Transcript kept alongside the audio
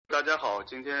大家好，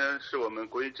今天是我们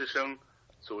国医之声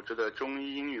组织的中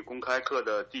医英语公开课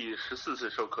的第14次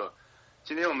授课。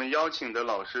今天我们邀请的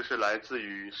老师是来自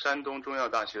于山东中医药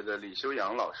大学的李修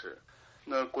阳老师。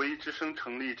那国医之声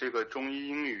成立这个中医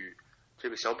英语这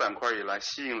个小板块以来，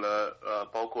吸引了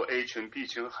包括 A 群、B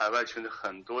群、海外群的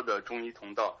很多的中医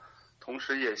同道，同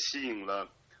时也吸引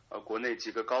了国内几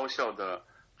个高校的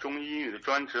中医英语的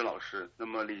专职老师。那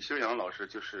么李修阳老师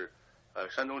就是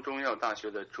山东中医药大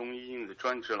学的中医英语的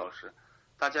专职老师。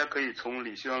大家可以从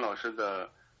李修阳老师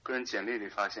的个人简历里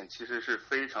发现，其实是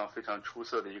非常非常出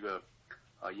色的一个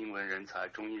英文人才、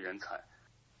中医人才。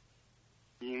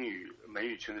英语美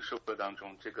语群的授课当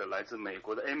中，这个来自美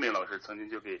国的 Amy 老师曾经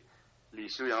就给李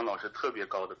修阳老师特别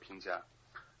高的评价。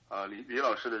李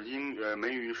老师的美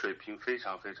语水平非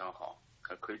常非常好，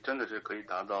真的是可以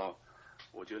达到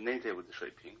我觉得 native 的水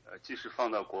平。即使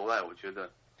放到国外，我觉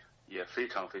得也非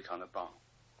常非常的棒。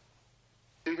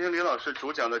今天李老师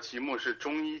主讲的题目是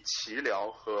中医脐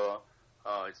疗和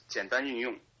简单应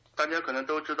用。大家可能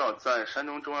都知道，在山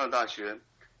东中医药大学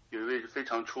有一位非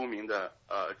常出名的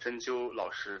针灸老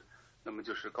师，那么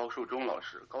就是高树忠老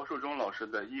师。高树忠老师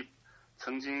的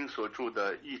曾经所著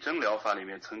的《易针疗法》里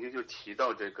面曾经就提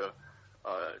到这个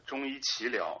中医脐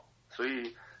疗，所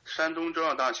以山东中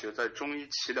药大学在中医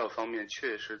脐疗方面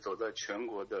确实走在全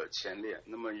国的前列。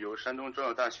那么由山东中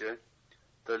药大学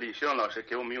的李修阳老师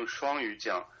给我们用双语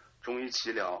讲中医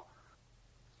脐疗。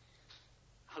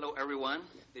Hello everyone,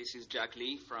 this is Jack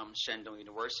Li from Shandong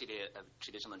University of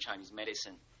Traditional Chinese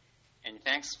Medicine. And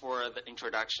thanks for the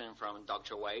introduction from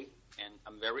Dr. Wei, and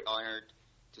I'm very honored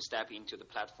to step into the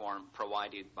platform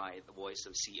provided by the Voice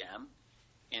of CM.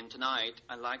 And tonight,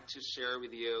 I'd like to share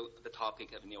with you the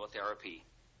topic of Navel Therapy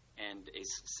and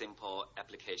its simple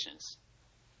applications.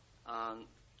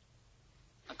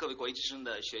 各位国医之声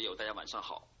的学友，大家晚上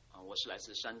好。我是来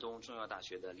自山东中医药大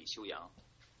学的李修阳。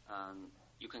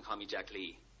You can call me Jack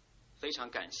Li. 非常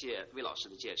感谢魏老师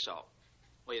的介绍，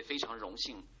我也非常荣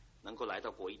幸能够来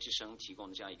到国医之声提供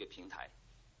的这样一个平台。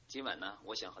今晚呢，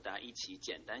我想和大家一起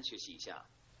简单学习一下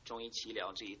中医脐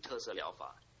疗这一特色疗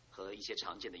法和一些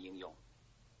常见的应用。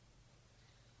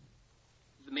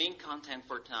The main content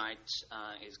for tonight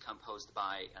is composed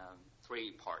by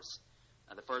 3 parts.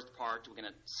 The first part, we're going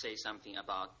to say something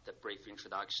about the brief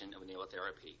introduction of navel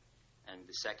therapy. And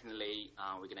secondly,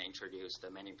 we're going to introduce the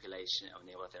manipulation of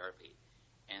navel therapy.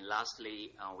 And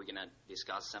lastly, we're going to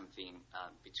discuss something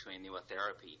between navel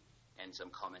therapy and some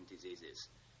common diseases.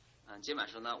 今天晚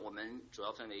上呢，我们主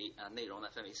要内容呢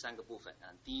分为3个部分。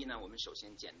第一呢，我们首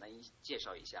先简单介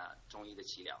绍一下中医的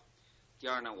脐疗。第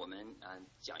二呢，我们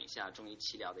讲一下中医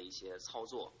脐疗的一些操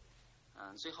作。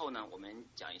最后呢，我们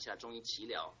讲一下中医脐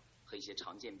疗和一些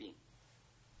常见病。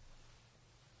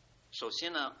首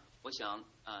先呢，我想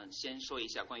先说一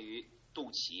下关于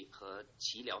肚脐和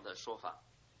脐疗的说法。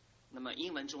那么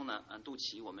英文中呢，肚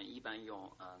脐我们一般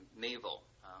用navel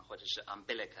或者是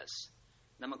umbilicus。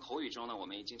那么口语中呢，我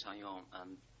们也经常用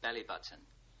belly button。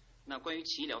那关于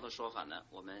脐疗的说法呢，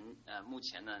我们目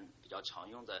前呢比较常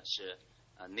用的是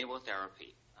navel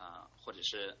therapy 或者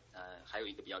是还有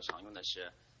一个比较常用的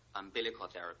是 umbilical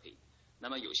therapy。那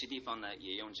么有些地方呢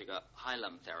也用这个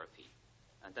Xiuyang therapy。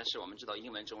但是我们知道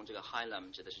英文中这个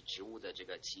Xiuyang 指的是植物的这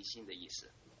个脐心的意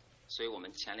思，所以我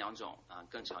们前2种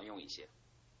更常用一些。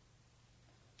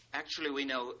Actually, we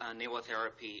know navel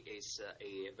therapy is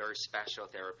a very special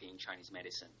therapy in Chinese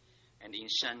medicine. And in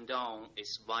Shandong,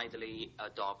 it's widely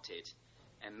adopted.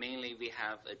 And mainly we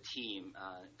have a team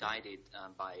guided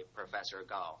by Professor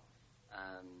Gao.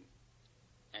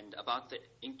 And about the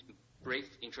brief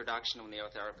introduction of navel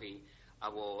therapy, I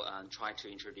will try to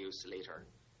introduce later.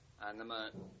 那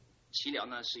么脐疗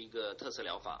呢是一个特色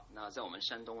疗法，那在我们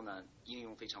山东呢应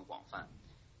用非常广泛。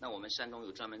那我们山东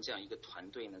有专门这样一个团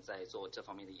队呢，在做这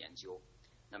方面的研究。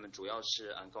那么主要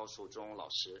是高树忠老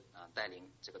师带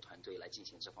领这个团队来进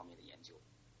行这方面的研究。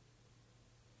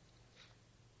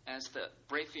As the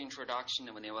brief introduction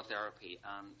of navel therapy,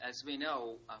 as we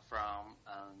know from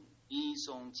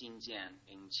XIII Jinjian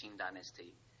in Qing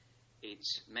Dynasty, it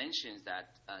mentions that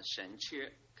神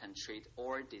阙 can treat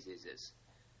all diseases.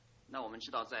 那我们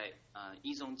知道在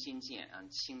一宗金鉴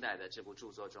清代的这部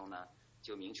著作中呢，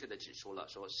就明确的指出了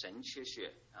说神阙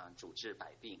穴主治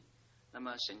百病。那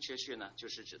么神阙穴呢，就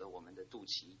是指的我们的肚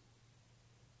脐。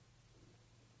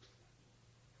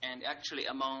And actually,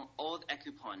 among all the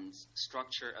acupoints,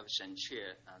 structure of 神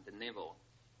阙, the navel,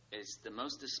 is the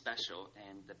most special,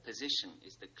 and the position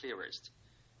is the clearest.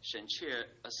 神阙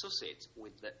associates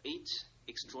with the 8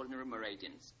 extraordinary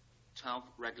meridians, 12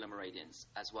 regular meridians,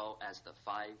 as well as the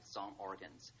 5 zone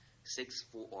organs, 6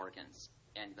 full organs,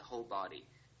 and the whole body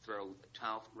through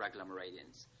 12 regular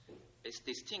meridians. its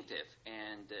distinctive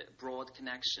and broad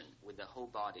connection with the whole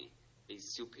body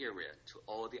is superior to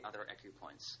all the other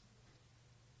acupoints.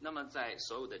 那么在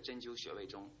所有的针灸穴位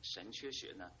中，神阙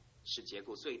穴呢是结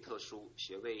构最特殊、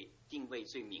穴位定位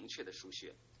最明确的腧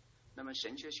穴。那么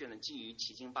神阙穴呢，基于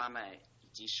奇经八脉以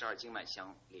及12经脉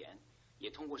相连，也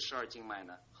通过12经脉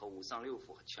呢和五脏六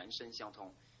腑和全身相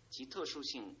通，其特殊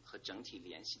性和整体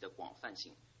联系的广泛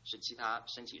性是其他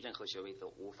身体任何穴位都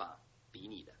无法比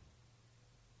拟的。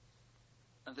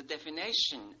The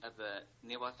definition of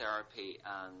navel therapy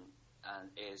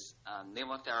is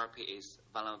navel therapy is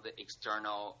one of the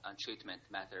external treatment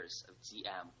methods of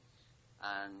GM.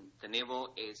 The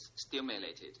navel is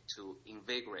stimulated to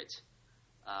invigorate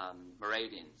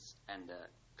meridians and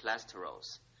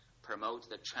cholesterols, promote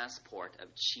the transport of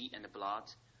qi and blood,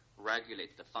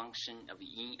 regulate the function of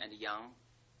yin and yang,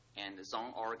 and the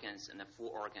zone organs and the full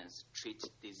organs treat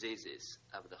diseases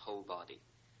of the whole body.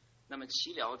 那么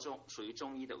脐疗中属于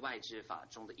中医的外治法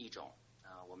中的一种，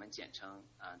我们简称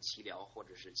脐疗或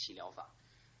者是脐疗法。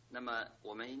那么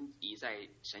我们以在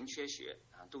神阙穴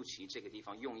肚脐这个地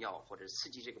方用药或者刺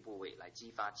激这个部位来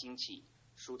激发精气，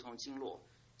疏通经络，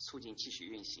促进气血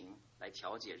运行，来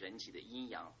调节人体的阴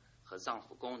阳和脏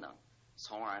腑功能，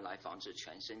从而来防治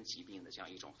全身疾病的这样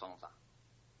一种方法。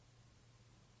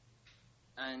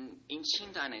And in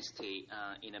Qing Dynasty,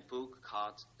 in a book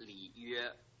called 礼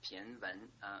约骈文,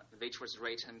 which was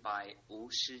written by Wu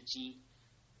Shiji,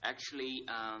 actually,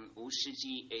 Wu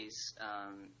Shiji is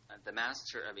the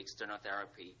master of external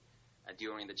therapy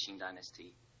during the Qing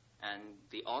Dynasty. And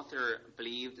the author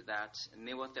believed that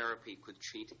navel therapy could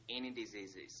treat any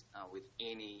diseases with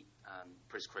any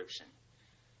prescription.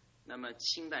 那么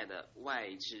清代的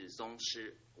外治宗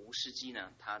师吴师基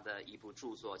呢，他的一部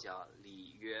著作叫《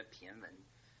礼约骈文》，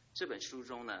这本书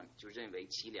中呢就认为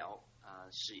脐疗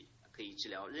是可以治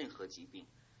疗任何疾病，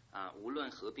无论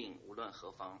何病，无论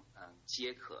何方，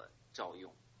皆可照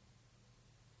用。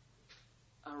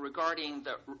Regarding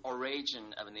the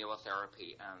origin of navel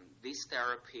therapy, this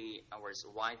therapy was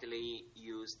widely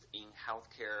used in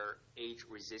healthcare age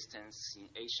resistance in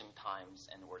ancient times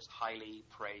and was highly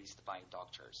praised by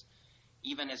doctors.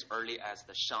 Even as early as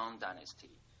the Shang Dynasty,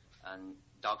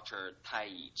 Dr.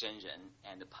 Taiyi Zhenren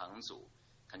and Peng Zu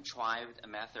contrived a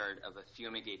method of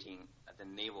fumigating the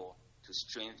navel to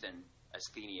strengthen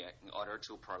asthenia in order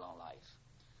to prolong life.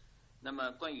 那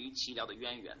么关于脐疗的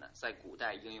渊源呢，在古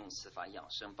代应用此法养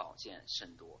生保健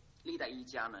甚多。历代医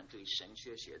家呢对神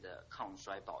阙穴的抗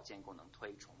衰保健功能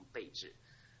推崇备至。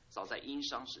早在殷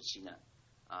商时期呢，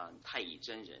太乙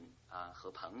真人和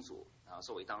彭祖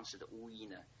作为当时的巫医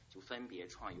呢，就分别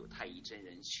创有太乙真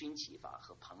人熏脐法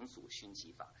和彭祖熏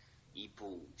脐法，以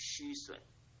补虚损、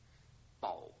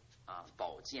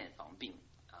保健防病、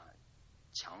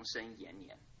强身延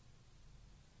年。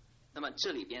那么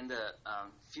这里边的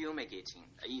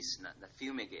fumigating 的意思呢，那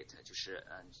fumigate 就是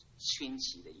熏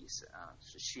脐的意思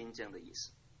是熏蒸的意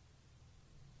思。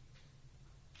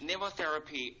Navel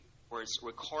therapy was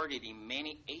recorded in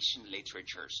many Asian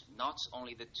literatures, not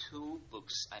only the two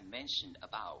books I mentioned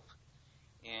above,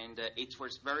 and it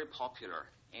was very popular.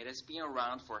 It has been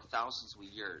around for thousands of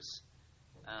years.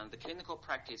 The clinical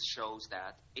practice shows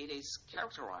that it is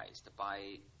characterized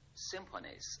by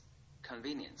simpleness,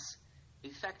 convenience,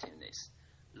 effectiveness,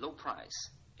 low price,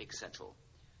 etc.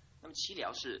 那么脐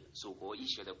疗是祖国医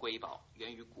学的瑰宝，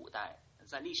源于古代，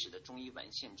在历史的中医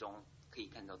文献中可以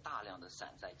看到大量的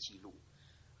散在记录，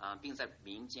并在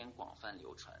民间广泛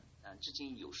流传，至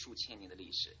今有数千年的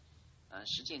历史。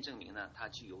实践证明呢，它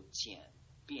具有简、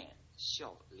便、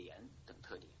效、连等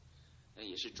特点，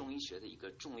也是中医学的一个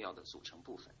重要的组成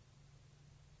部分。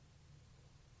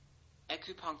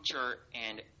Acupuncture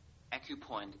and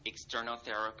acupoint external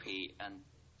therapy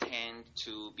tend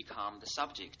to become the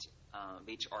subject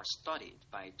which are studied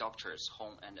by doctors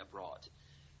home and abroad.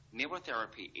 Navel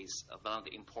therapy is one of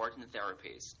the important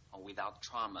therapies without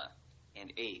trauma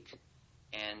and ache,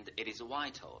 and it is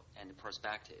vital and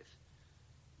prospective.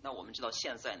 那我们知道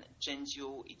现在呢，针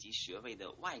灸以及穴位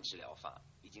的外治疗法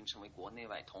已经成为国内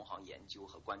外同行研究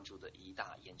和关注的一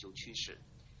大研究趋势。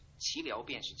脐疗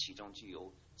便是其中具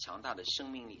有强大的生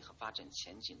命力和发展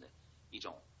前景的一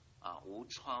种无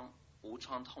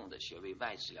创痛的穴位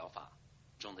外治疗法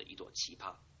中的一朵奇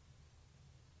葩。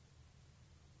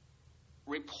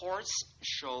Reports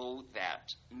show that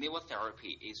navel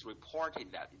therapy is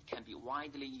reported that it can be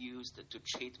widely used to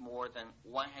treat more than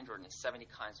 170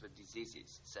 kinds of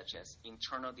diseases, such as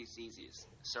internal diseases,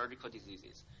 surgical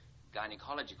diseases,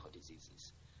 gynecological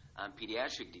diseases,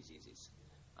 pediatric diseases,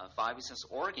 five sense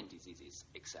organ diseases,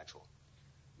 etc.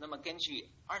 那么根据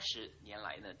20年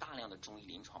来呢大量的中医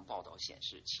临床报道显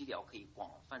示，脐疗可以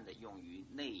广泛的用于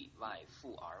内外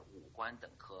妇儿五官等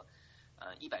科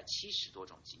170多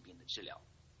种疾病的治疗。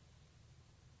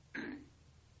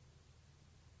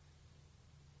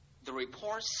The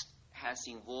reports has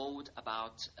involved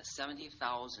about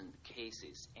 70,000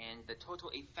 cases, and the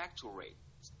total effectual rate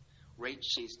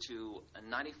reaches to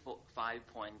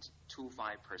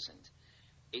 95.25%.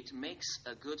 It makes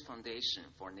a good foundation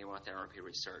for navel therapy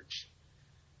research.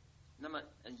 那么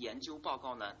研究报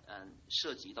告呢，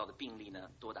涉及到的病例呢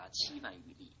多达7万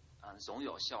余例，总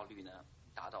有效率呢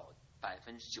达到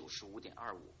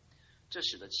95.25%，这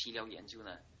使得脐疗研究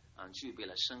呢，具备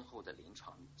了深厚的临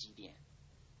床积淀。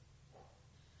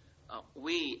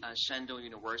We at Shandong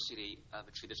University of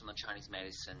Traditional Chinese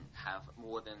Medicine have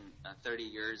more than 30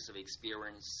 years of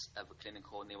experience of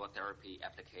clinical navel therapy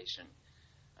application,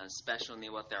 special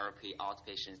navel therapy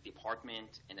outpatient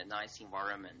department, and a nice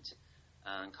environment.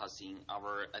 Because in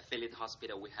our affiliate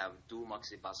hospital, we have dual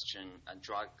moxibustion,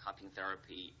 drug cupping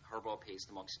therapy, herbal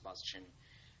paste moxibustion,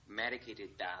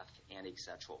 medicated bath, and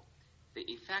etc. The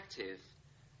effective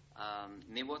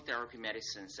navel therapy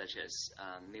medicines such as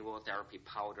navel therapy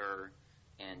powder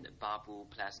and babu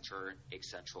plaster,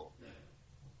 etc.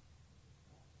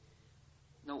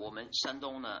 那我们山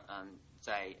东呢，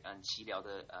在脐疗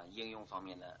的应用方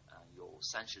面呢，有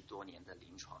30多年的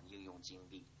临床应用经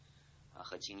历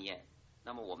和经验。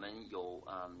那么我们有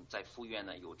在附院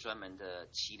呢有专门的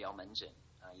脐疗门诊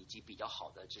以及比较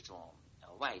好的这种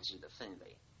外治的氛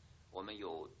围。我们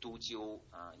有督灸、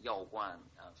药灌、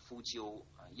敷灸、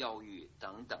药浴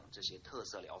等等这些特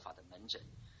色疗法的门诊。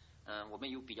我们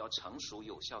有比较成熟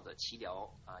有效的脐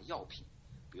疗药品，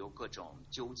比如各种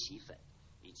灸脐粉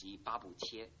以及巴布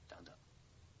贴等等。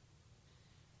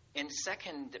And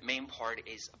second main part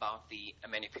is about the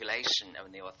manipulation of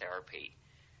navel therapy.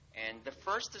 And the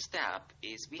first step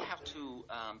is we have to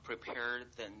prepare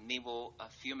the navel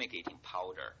fumigating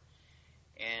powder.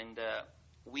 And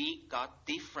we got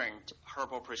different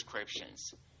herbal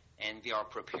prescriptions, and they are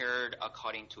prepared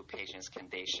according to patient's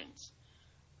conditions.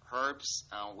 Herbs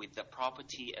with the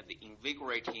property of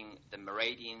invigorating the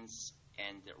meridians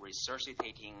and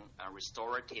resuscitating,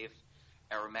 restorative,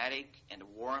 aromatic, and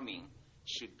warming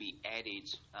should be added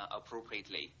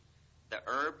appropriately. The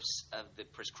herbs of the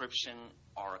prescription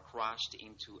are crushed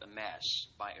into a mesh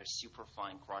by a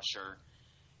superfine crusher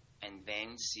and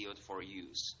then sealed for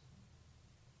use.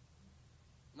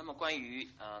 那么关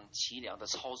于脐疗的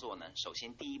操作呢，首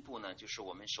先第一步呢，就是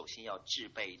我们首先要制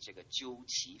备这个灸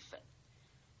脐粉。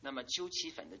那么灸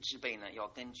脐粉的制备呢，要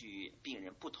根据病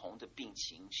人不同的病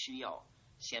情需要，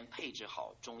先配置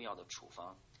好中药的处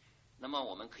方。那么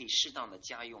我们可以适当的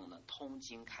加用呢通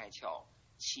经开窍、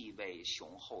气味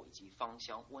雄厚以及芳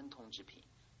香温通之品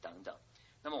等等。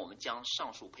那么我们将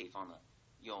上述配方呢，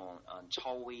用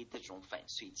超微的这种粉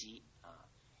碎机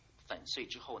粉碎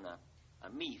之后呢，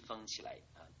密封起来，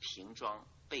瓶装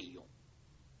备用。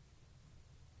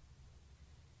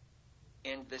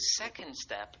And the second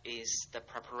step is the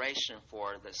preparation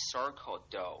for the circle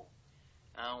dough.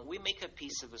 We make a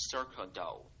piece of a circle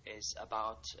dough. It's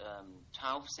about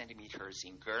 12 centimeters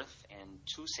in girth and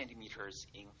 2 centimeters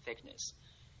in thickness,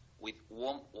 with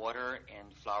warm water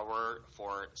and flour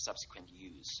for subsequent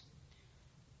use.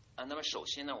 那么首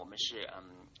先呢，我们是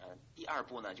第二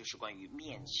步呢，就是关于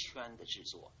面圈的制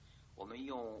作。我们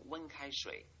用温开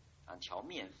水调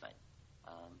面粉，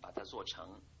把它做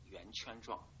成圆圈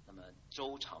状。那么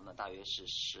周长呢大约是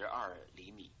12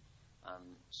厘米，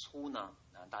粗呢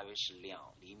大约是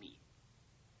2厘米。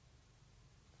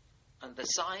And the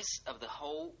size of the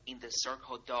hole in the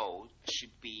circle dough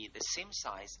should be the same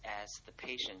size as the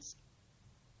patient's.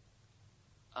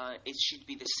 It should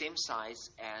be the same size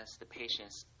as the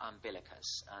patient's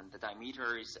umbilicus, and the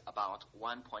diameter is about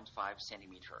 1.5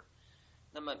 centimeter.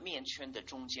 那么面圈的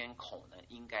中间孔呢，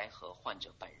应该和患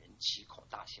者本人脐孔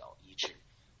大小一致，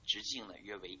直径呢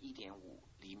约为1.5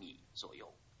厘米左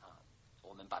右。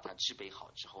我们把它制备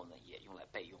好之后呢，也用来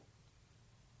备用。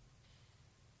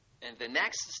And the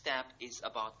next step is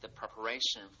about the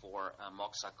preparation for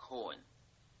moxacoin.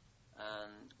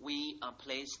 We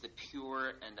place the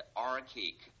pure and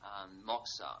archaic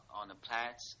moxa on a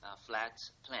flat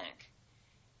plank,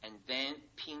 and then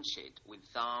pinch it with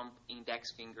thumb,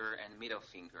 index finger, and middle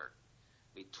finger.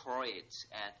 We twirl it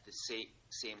at the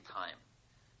same time.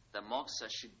 The moxa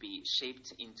should be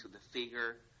shaped into the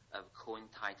figure of cone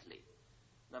tightly.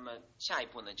 那么下一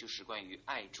步呢，就是关于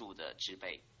艾柱的制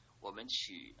备。我们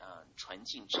取纯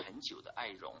净陈酒的艾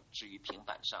绒置于平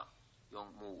板上，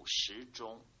用母石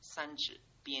中3指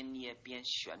边捏边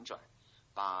旋转，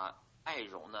把艾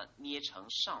绒呢捏成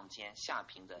上尖下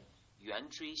平的圆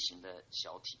锥形的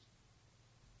小体。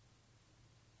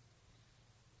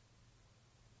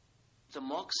The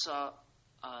moxa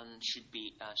should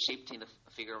be shaped in the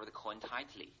figure of the cone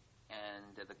tightly,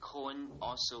 and the cone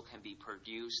also can be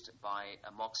produced by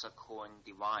a moxa cone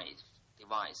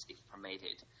device if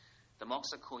permitted. The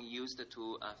moxa cone used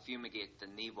to fumigate the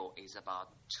navel is about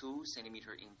 2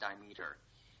 centimeter in diameter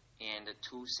and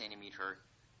 2 centimeter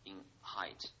in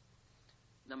height.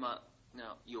 那么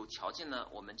有条件呢，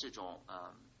我们这种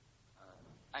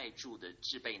艾柱的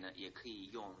制备呢，也可以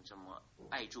用这么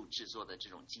艾柱制作的这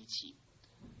种机器。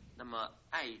那么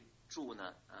艾柱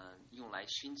呢，用来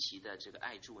熏脐的这个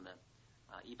艾柱呢，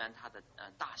一般它的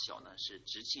大小呢是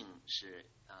直径是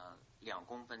2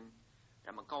公分，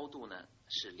那么高度呢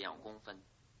是2公分。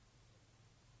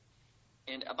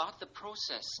And about the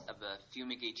process of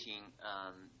fumigating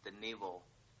the navel,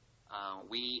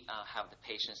 we have the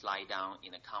patients lie down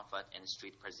in a comfort and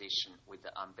straight position with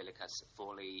the umbilicus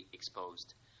fully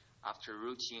exposed. After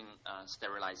routine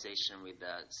sterilization with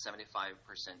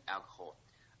 75% alcohol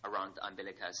around the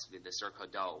umbilicus with the circle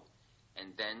dough,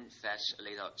 and then fetch a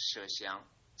little Xiuyang,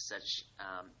 such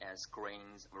as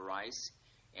grains of rice,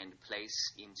 and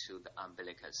place into the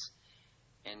umbilicus.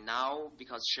 And now,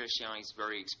 because Xiuyang is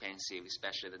very expensive,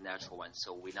 especially the natural one,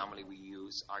 so we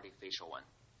use artificial one.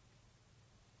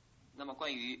 那么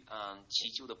关于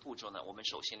脐灸的步骤呢，我们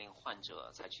首先令患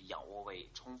者采取仰卧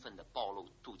位，充分的暴露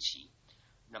肚脐，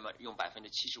那么用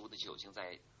75%的酒精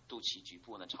在肚脐局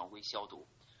部呢常规消毒，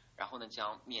然后呢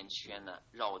将面圈呢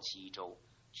绕脐1周，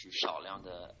取少量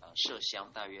的麝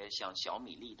香，大约像小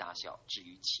米粒大小，置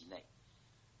于脐内。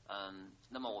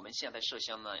那么我们现在麝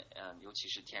香呢，尤其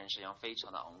是天然麝香非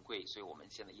常的昂贵，所以我们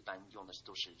现在一般用的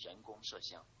都是人工麝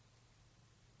香。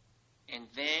And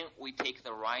then we take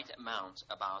the right amount,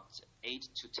 about 8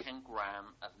 to 10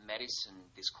 grams of medicine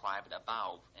described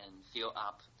above, and fill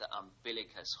up the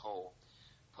umbilicus hole.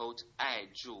 Put艾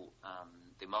柱,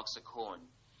 the moxa cone,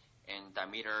 in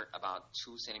diameter about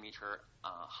 2 centimeter,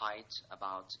 height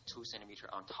about 2 centimeter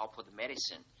on top of the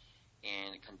medicine,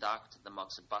 and conduct the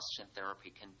moxibustion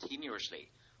therapy continuously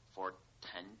for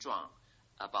 10 zhuang,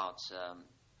 about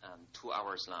 2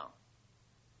 hours long.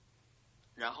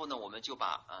 然后呢，我们就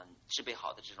把制备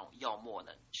好的这种药末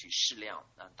呢，取适量，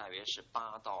大约是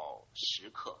8到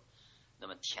10克，那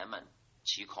么填满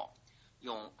脐孔，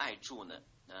用艾柱呢，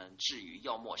置于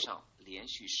药末上，连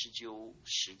续施灸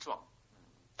10壮，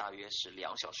大约是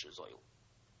2小时左右。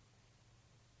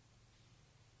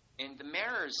In the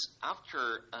matters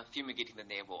after fumigating the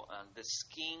navel, the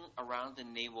skin around the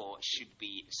navel should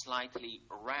be slightly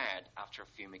red after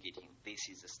fumigating. This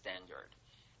is the standard.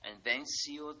 And then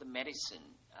seal the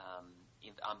medicine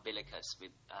in the umbilicus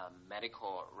with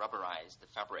medical rubberized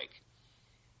fabric.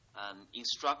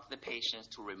 Instruct the patients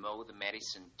to remove the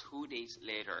medicine 2 days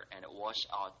later and wash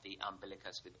out the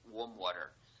umbilicus with warm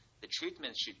water. The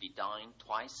treatment should be done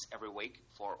twice every week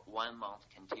for 1 month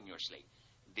continuously.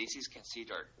 This is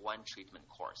considered one treatment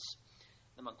course.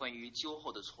 那么关于灸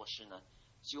后的措施呢？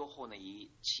灸后呢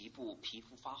以脐部皮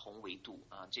肤发红为度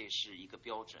这是一个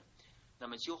标准。那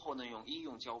么灸后呢，用医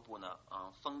用胶布呢，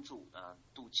封住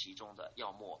肚脐中的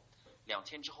药末。2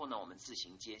天之后呢，我们自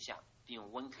行揭下，并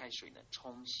用温开水呢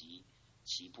冲洗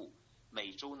脐部。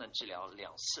每周呢治疗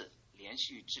2次，连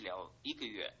续治疗1个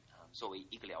月，作为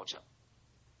一个疗程。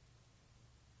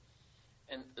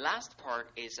And last part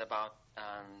is about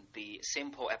the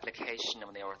simple application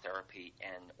of navel therapy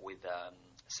and with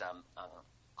some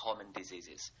common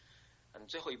diseases.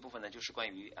 最后一部分呢，就是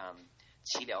关于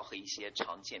脐疗和一些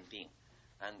常见病。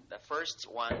And the first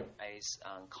one is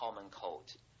common cold.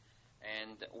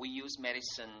 And we use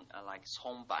medicine like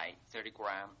葱白 30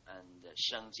 gram and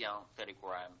生姜 30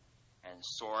 gram and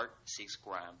sword 6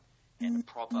 gram and a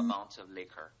proper amount of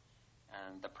liquor.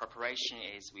 And the preparation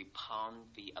is we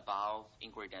pound the above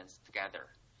ingredients together.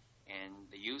 And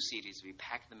the usage is we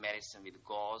pack the medicine with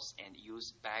gauze and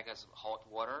use bags of hot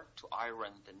water to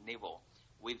iron the navel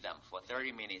with them for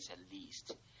 30 minutes at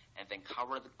least. And then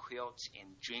cover the quilt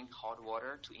and drink hot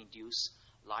water to induce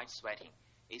light sweating.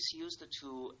 It's used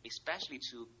especially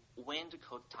to wind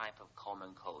cold type of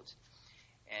common cold.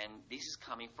 And this is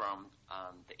coming from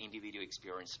the individual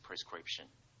experience prescription.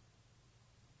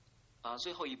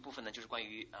 最后一部分呢，就是关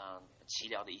于脐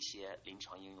疗的一些临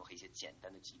床应用和一些简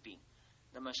单的疾病。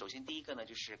那么首先第一个呢，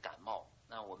就是感冒。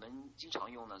那我们经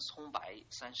常用呢，葱白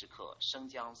30克，生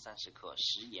姜30克，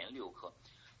食盐6克，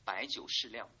白酒适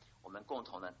量。我们共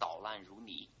同呢捣烂如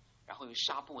泥，然后用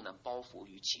纱布呢包覆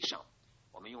于其上。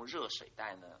我们用热水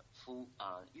袋呢熨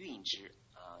之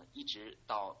一直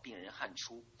到病人汗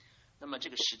出。那么这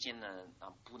个时间呢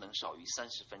不能少于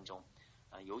30分钟。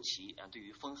尤其对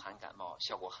于风寒感冒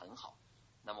效果很好。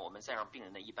那么我们再让病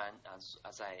人呢，一般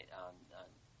在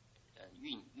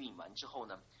熨完之后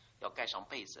呢，要盖上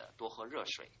被子，多喝热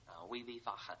水，微微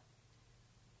发汗。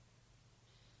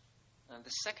The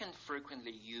second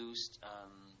frequently used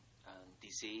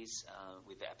disease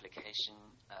with the application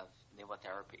of navel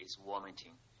therapy is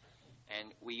vomiting.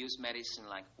 And we use medicine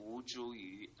like Wu Zhu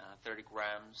Yu, 30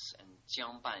 grams, and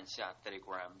Jiang Ban Xia, 30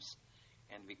 grams.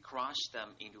 And we crush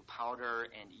them into powder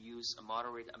and use a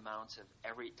moderate amount of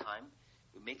every time.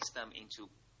 We mix them into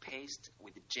paste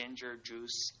with ginger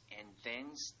juice and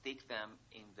then stick them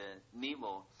in the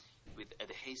navel with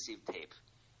adhesive tape.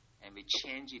 And we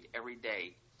change it every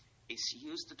day. It's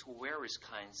used to various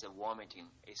kinds of vomiting,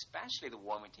 especially the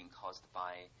vomiting caused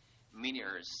by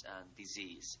Meniere's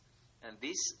disease. And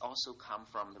this also comes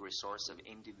from the resource of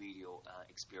individual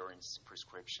experience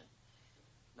prescription.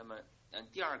 那么，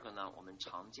第二个呢，我们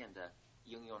常见的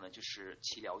应用呢，就是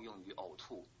脐疗用于呕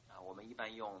吐我们一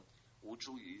般用吴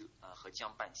茱萸和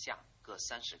姜半夏各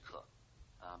30克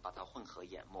把它混合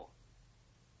研末。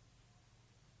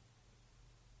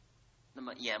那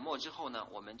么研末之后呢，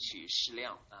我们取适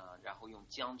量然后用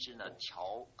姜汁呢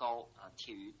调高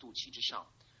贴于肚脐之上，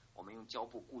我们用胶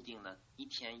布固定呢，1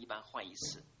天一般换1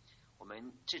次。我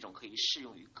们这种可以适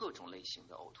用于各种类型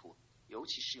的呕吐，尤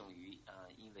其适用于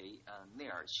因为内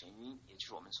耳眩晕，也就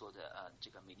是我们说的这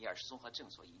个美尼尔氏综合症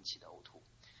所引起的呕吐。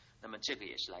那么这个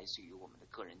也是来自于我们的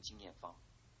个人经验方。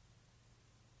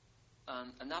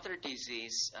Another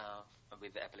disease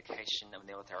with the application of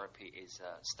navel therapy is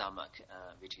stomach,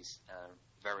 which is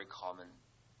very common.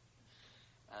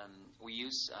 We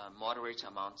use moderate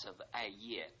amounts of 艾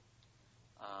叶。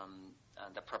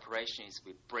The preparation is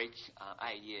we break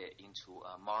艾叶 into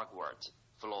margwort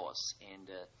flours and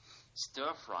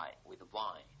stir fry with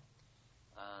wine.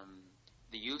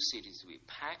 The usage is we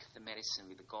pack the medicine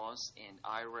with gauze and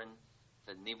iron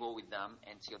the navel with them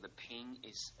until the pain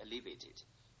is alleviated.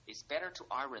 It's better to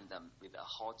iron them with a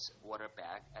hot water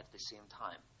bag at the same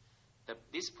time.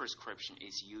 This prescription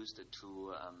is used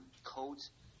to coat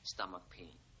stomach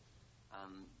pain.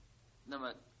 那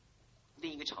么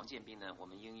另一个常见病呢，我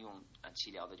们应用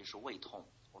脐疗的就是胃痛。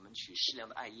我们取适量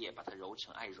的艾叶，把它揉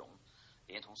成艾绒，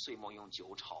连同碎末用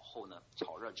酒炒后呢，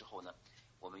炒热之后呢，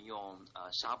我们用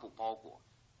纱布包裹，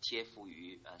贴敷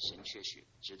于神阙穴，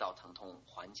直到疼痛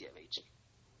缓解为止。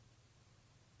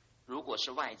如果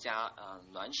是外加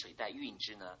暖水袋熨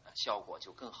之呢，效果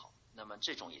就更好。那么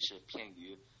这种也是偏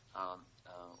于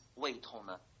胃痛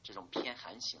呢，这种偏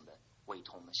寒型的胃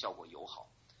痛呢，效果友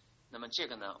好。那么这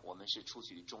个呢，我们是出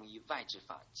自于中医外治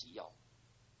法纪要。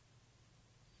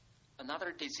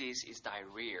Another disease is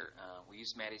diarrhea. We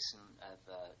use medicine of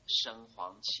生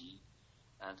黄芪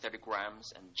 30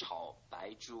 grams and 炒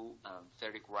白术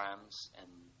 30 grams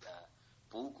and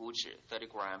补骨脂 30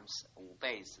 grams, 五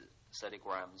贝子 30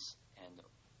 grams and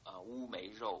乌梅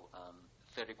肉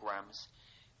30 grams,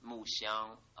 木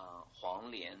香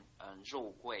黄连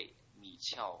肉桂米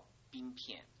壳冰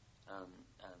片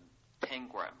10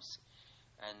 grams.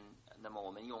 那么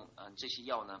我们用这些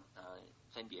药呢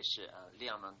分别是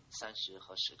量呢30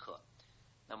和10克。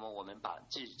那么我们把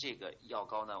这个药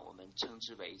膏呢，我们称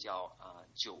之为叫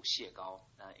酒泻膏。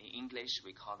In English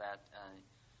we call that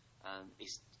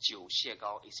is 酒泻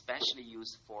膏 especially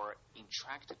used for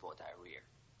intractable diarrhea.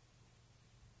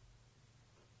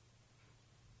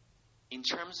 In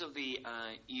terms of the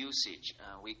usage,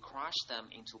 we crush them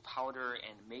into powder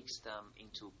and mix them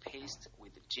into paste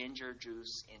with ginger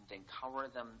juice and then cover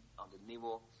them on the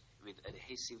navel with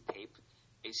adhesive tape.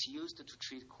 It's used to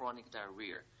treat chronic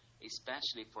diarrhea,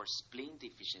 especially for spleen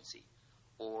deficiency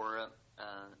or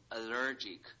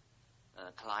allergic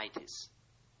colitis.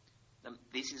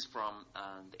 This is from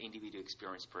the individual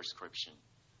experience prescription.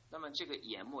 那么这个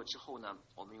研末之后呢，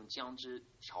我们用姜汁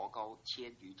调膏贴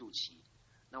于肚脐。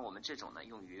那我们这种呢，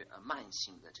用于慢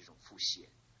性的这种腹泻。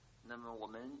那么我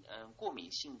们过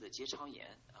敏性的结肠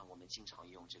炎我们经常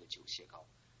用这个酒泻膏，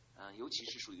尤其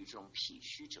是属于这种脾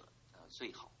虚者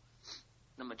最好。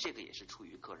那么这个也是出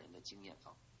于个人的经验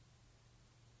方。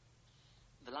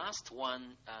The last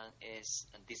one is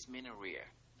dysmenorrhea.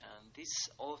 This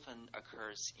often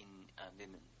occurs in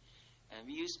women. And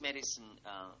we use medicine.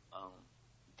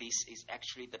 This is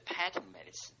actually the patent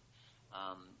medicine.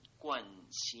 冠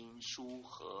心舒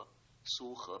和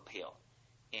苏合 pill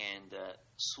and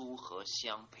苏合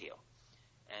香 pill.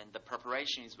 And the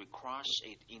preparation is we crush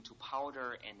it into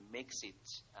powder and mix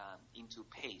it into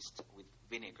paste with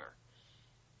vinegar.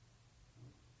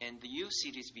 And the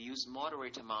usage is we use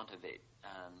moderate amount of it.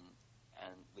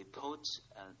 And we put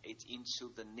it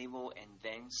into the navel and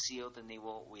then seal the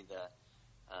navel with a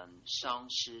伤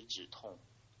湿止痛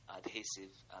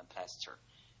adhesive plaster,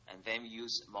 and then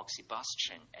use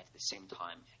moxibustion at the same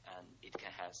time, and it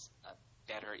can have a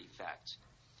better effect.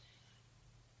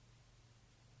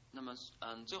 那么，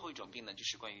最后一种病呢，就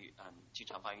是关于经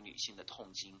常发于女性的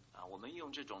痛经啊。我们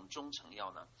用这种中成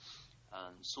药呢，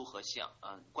苏合香，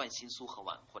冠心苏合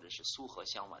丸或者是苏合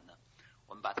香丸呢，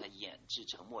我们把它研制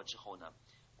成末之后呢，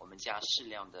我们加适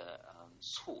量的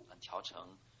醋调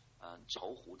成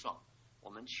稠糊状，我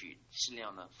们取适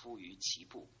量呢敷于脐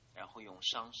部，然后用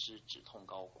伤湿止痛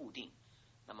膏固定。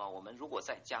那么我们如果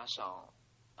再加上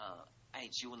艾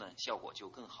灸呢，效果就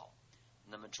更好。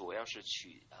那么主要是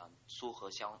取苏合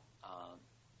香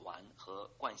丸和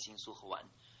冠心苏合丸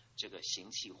这个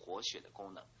行气活血的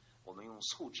功能，我们用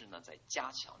醋制呢再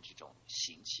加强这种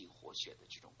行气活血的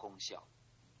这种功效。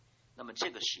那么这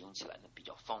个使用起来呢比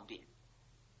较方便。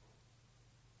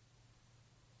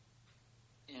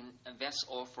And that's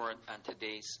all for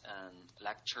today's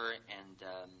lecture, and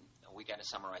we get a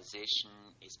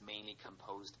summarization. It's mainly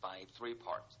composed by 3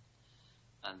 parts.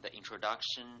 The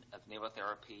introduction of navel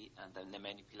therapy and the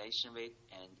manipulation of it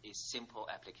and its simple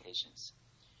applications.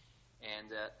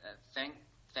 And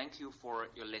thank you for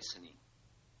your listening.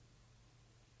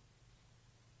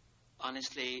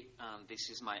 Honestly,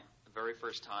 this is my very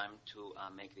first time to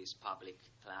make this public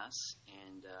class,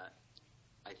 and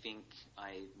I think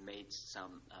I made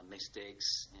some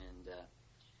mistakes,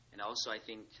 and also I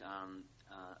think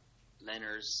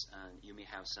learners, you may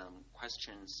have some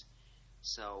questions.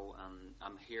 So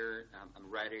I'm here. I'm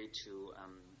ready to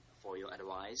for your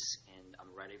advice, and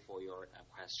I'm ready for your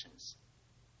questions.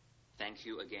 Thank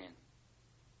you again.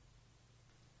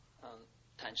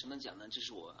 坦诚的讲呢，这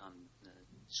是我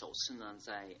首次呢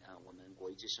在我们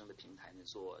国医之声的平台呢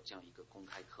做这样一个公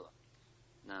开课。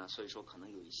那所以说可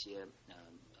能有一些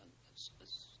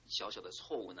小小的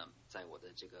错误呢，在我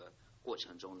的这个过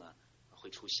程中呢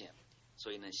会出现。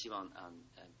所以呢，希望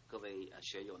各位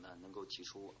学友呢能够提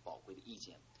出宝贵的意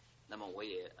见。那么我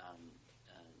也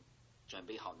准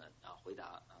备好呢回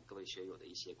答各位学友的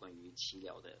一些关于脐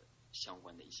疗的相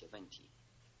关的一些问题。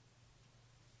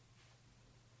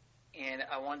And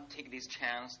I want to take this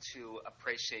chance to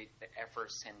appreciate the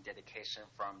efforts and dedication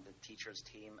from the teachers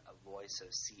team of Voice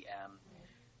of CM.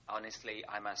 Honestly,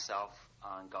 I myself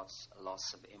got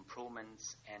lots of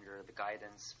improvements under the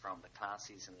guidance from the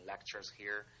classes and lectures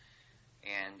here,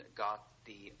 and got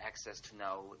the access to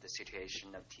know the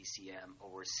situation of TCM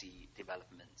overseas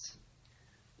developments.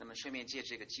 那么顺便借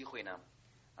这个机会呢，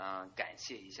感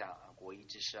谢一下国医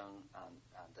之声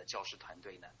的教师团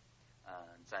队呢，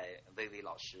在薇薇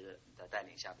老师的带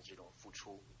领下的这种付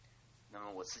出。那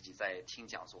么我自己在听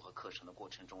讲座和课程的过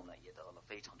程中呢，也得到了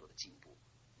非常多的进步，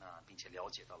并且了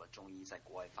解到了中医在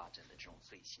国外发展的这种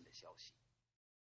最新的消息。